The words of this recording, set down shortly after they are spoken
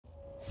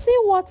See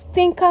what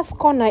Tinker's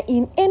Corner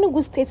in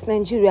Enugu State,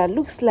 Nigeria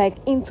looks like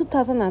in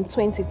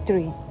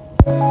 2023.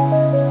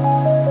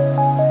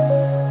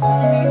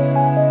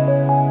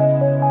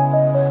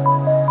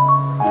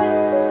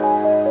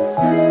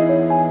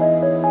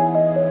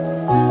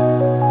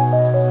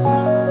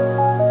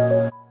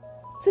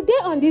 Today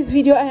on this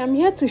video, I am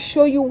here to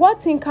show you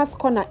what Tinker's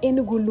Corner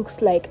Enugu looks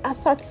like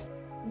as at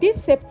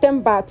this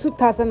September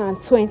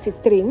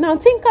 2023. Now,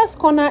 Tinker's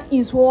Corner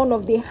is one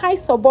of the high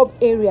suburb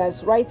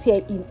areas right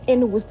here in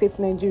Enugu State,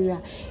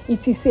 Nigeria.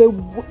 It is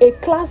a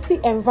classy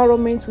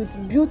environment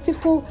with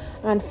beautiful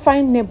and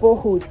fine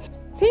neighborhood.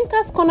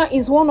 Tinker's Corner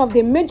is one of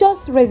the major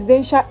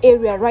residential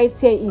area right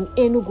here in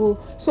Enugu.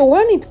 So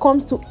when it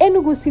comes to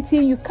Enugu City,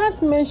 you can't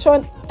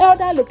mention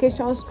other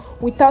locations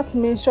without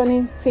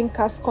mentioning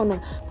Tinker's Corner.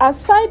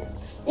 Aside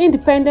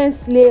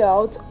Independence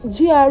Layout,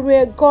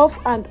 GRA, Gulf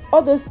and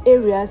others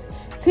areas,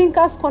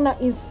 Tinker's Corner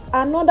is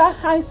another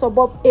high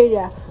suburb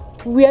area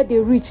where the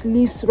rich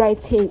lives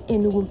right here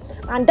in Enugu.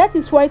 And that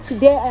is why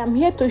today I am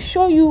here to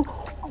show you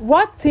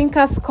what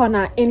Tinker's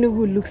Corner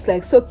Enugu looks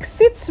like. So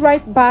sit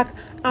right back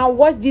and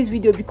watch this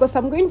video, because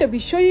I'm going to be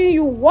showing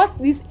you what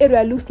this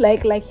area looks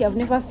like you have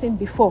never seen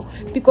before.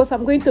 Because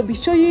I'm going to be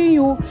showing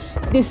you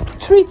the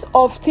street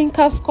of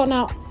Tinker's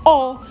Corner,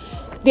 or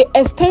the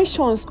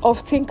extensions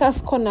of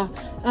Tinker's Corner,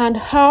 and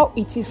how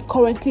it is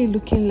currently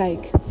looking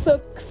like.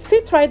 So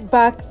sit right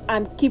back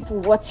and keep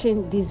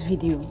watching this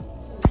video.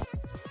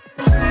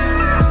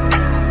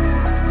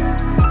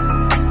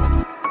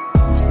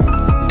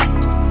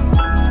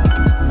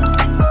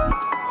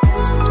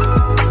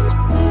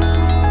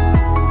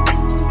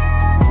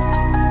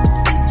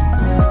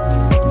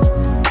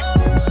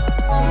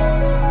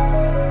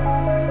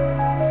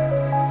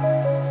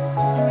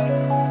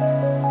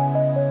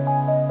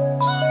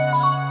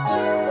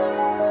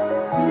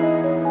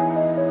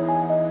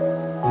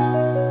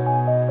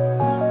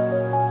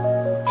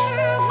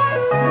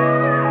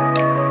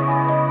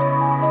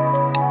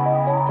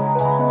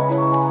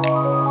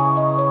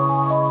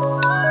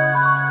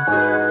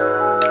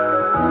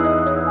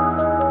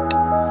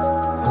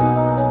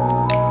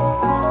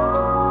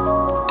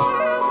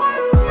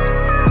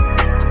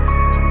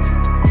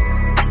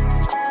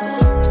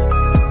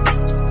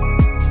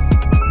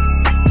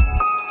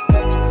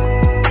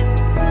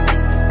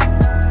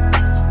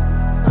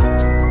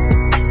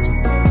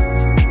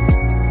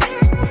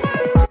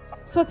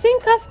 So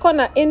Tinker's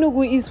Corner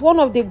Enugu is one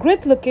of the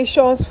great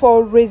locations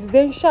for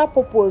residential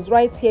purpose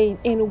right here in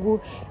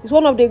Enugu. It's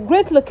one of the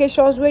great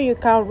locations where you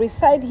can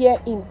reside here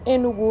in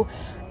Enugu,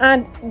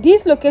 and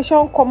this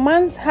location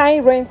commands high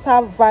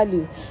rental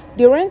value.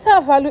 The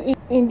rental value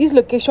in this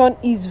location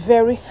is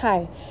very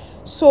high.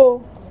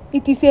 So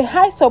it is a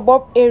high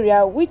suburb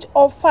area which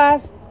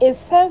offers a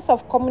sense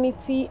of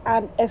community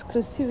and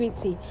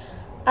exclusivity,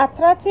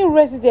 attracting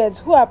residents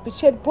who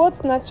appreciate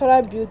both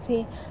natural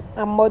beauty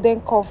and modern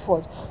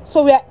comfort.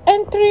 So we are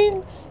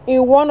entering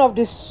in one of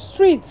the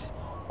streets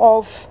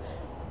of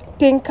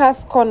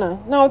Tinker's Corner.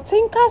 Now,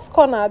 Tinker's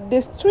Corner,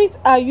 the streets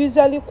are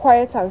usually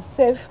quiet and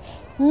safe,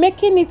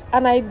 making it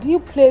an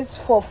ideal place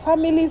for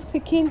families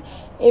seeking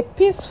a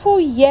peaceful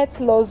yet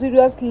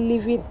luxurious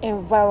living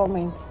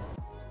environment.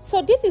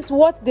 So this is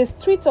what the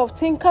street of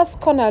Tinker's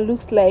Corner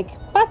looks like.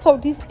 Part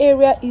of this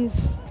area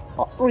is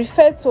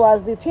referred to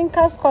as the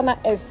Tinker's Corner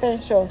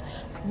extension,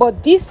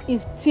 but this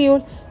is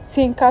still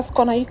Tinker's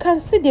Corner. You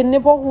can see the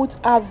neighborhoods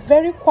are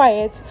very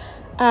quiet,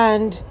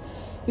 and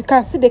you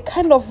can see the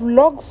kind of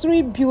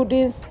luxury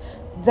buildings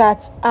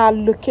that are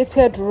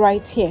located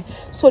right here.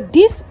 So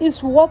this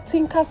is what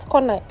Tinker's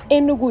Corner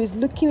Enugu is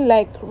looking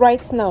like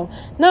right now.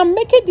 Now I'm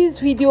making this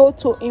video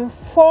to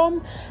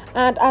inform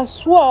and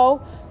as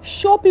well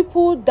show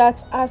people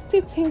that are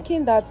still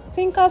thinking that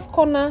Tinker's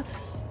Corner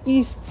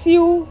is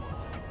still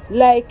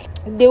like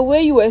the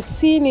way you were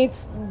seeing it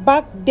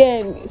back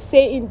then,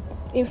 say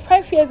in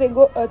 5 years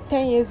ago or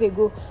 10 years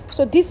ago.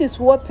 So this is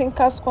what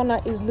Tinker's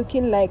Corner is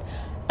looking like,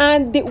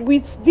 and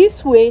with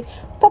this way,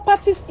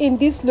 properties in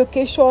these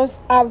locations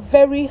are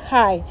very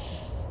high.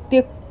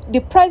 The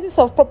prices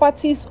of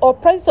properties or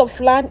prices of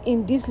land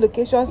in these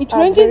locations, it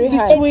ranges between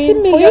 80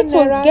 million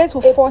to get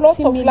to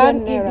 40 million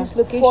land in this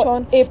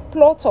location. A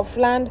plot of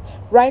land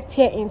right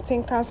here in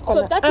Tinker's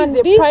Corner. So that is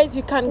the price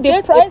you can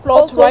get a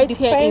plot right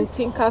here in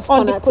Tinker's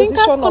Corner.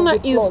 Tinker's Corner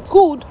is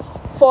good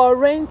for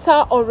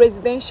rental or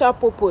residential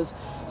purpose.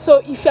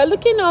 So if you're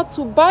looking out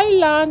to buy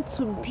land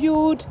to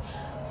build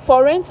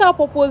for rental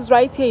purpose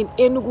right here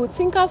in Enugu,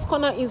 Tinker's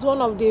Corner is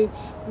one of the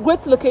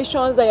great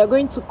locations that you're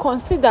going to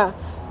consider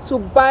to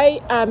buy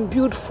and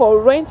build for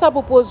rental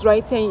purpose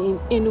right here in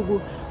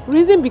Enugu.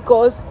 Reason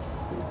because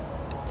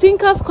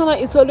Tinker's Corner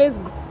is always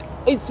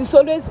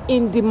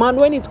in demand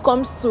when it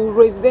comes to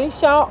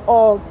residential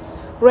or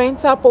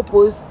rental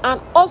purpose,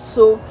 and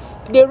also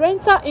the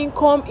rental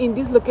income in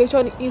this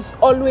location is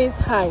always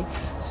high.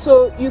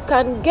 So you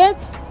can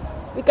get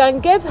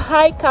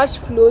high cash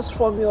flows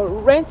from your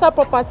rental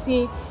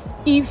property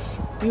if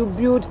you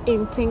build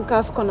in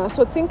Tinker's Corner.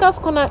 So Tinker's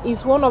Corner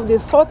is one of the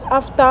sought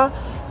after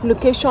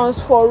locations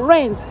for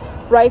rent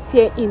right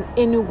here in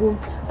Enugu.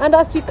 And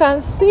as you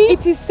can see,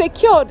 it is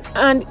secured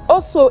and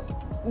also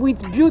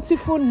with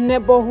beautiful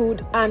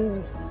neighborhood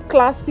and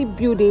classy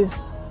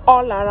buildings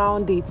all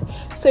around it.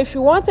 So if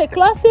you want a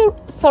classy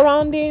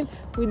surrounding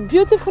with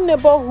beautiful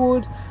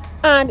neighborhood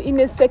and in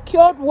a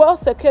secured, well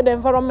secured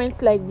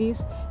environment like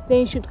this,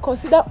 then you should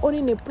consider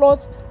owning a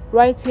plot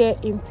right here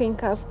in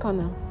Tinker's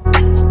Corner.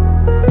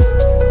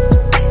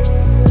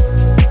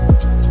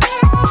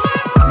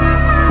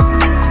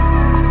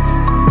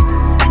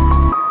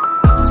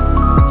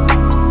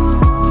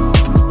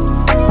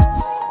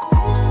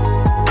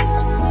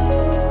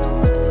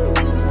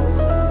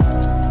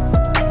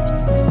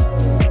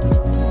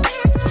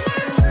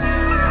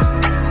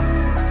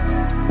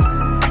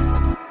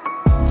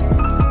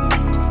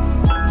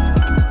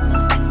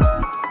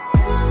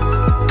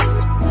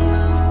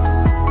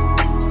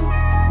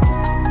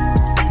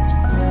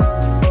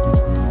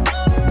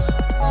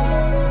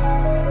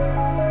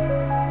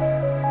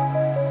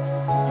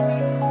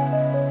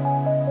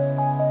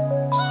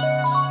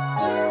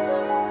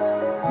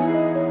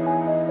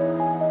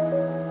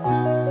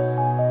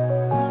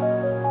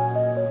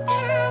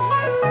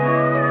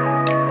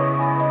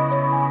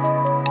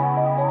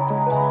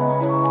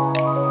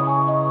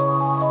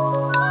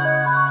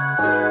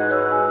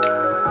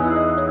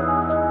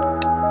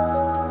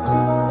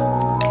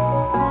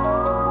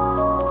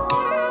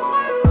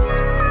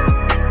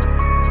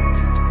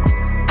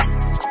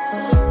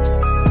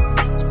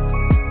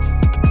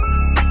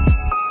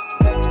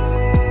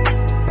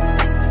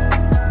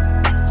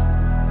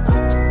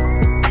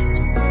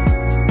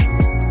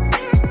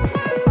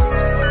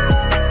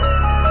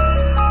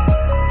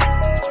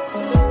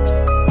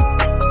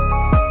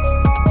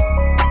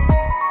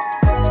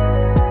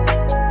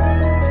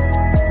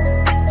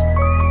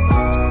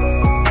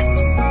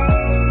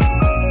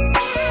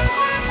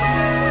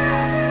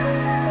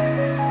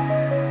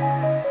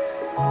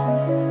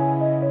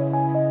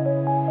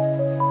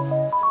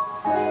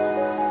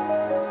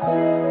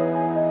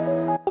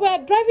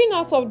 Driving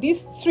out of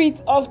this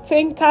street of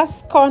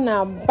Tinker's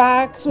Corner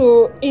back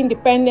to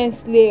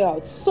Independence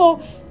Layout.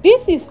 So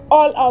this is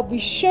all I'll be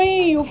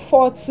showing you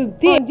for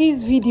today in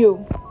this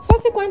video.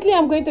 Subsequently,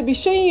 I'm going to be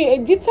showing you a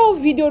detailed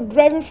video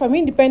driving from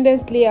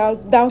Independence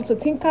Layout down to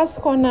Tinker's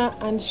Corner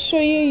and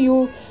showing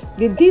you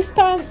the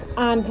distance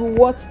and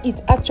what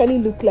it actually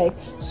looked like.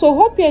 So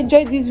hope you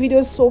enjoyed this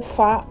video so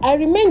far. I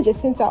remain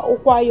Jacinta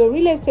Ukwa, your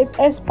real estate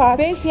expert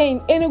based here in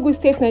Enugu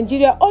State,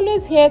 Nigeria,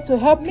 always here to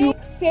help you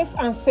make safe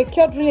and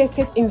secure real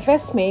estate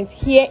investments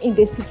here in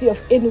the city of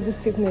Enugu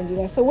State,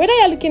 Nigeria. So whether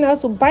you're looking out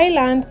to buy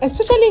land,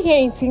 especially here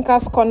in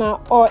Tinker's Corner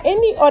or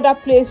any other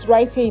place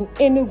right here in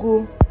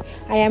Enugu,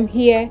 I am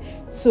here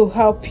to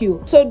help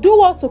you. So do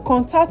what to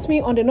contact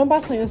me on the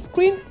numbers on your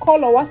screen.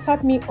 Call or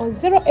WhatsApp me on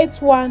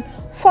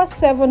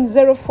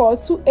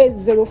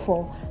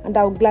 081-4704-2804 and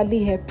I will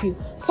gladly help you.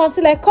 So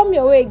until I come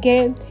your way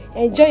again,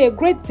 enjoy a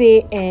great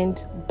day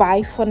and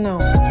bye for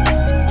now.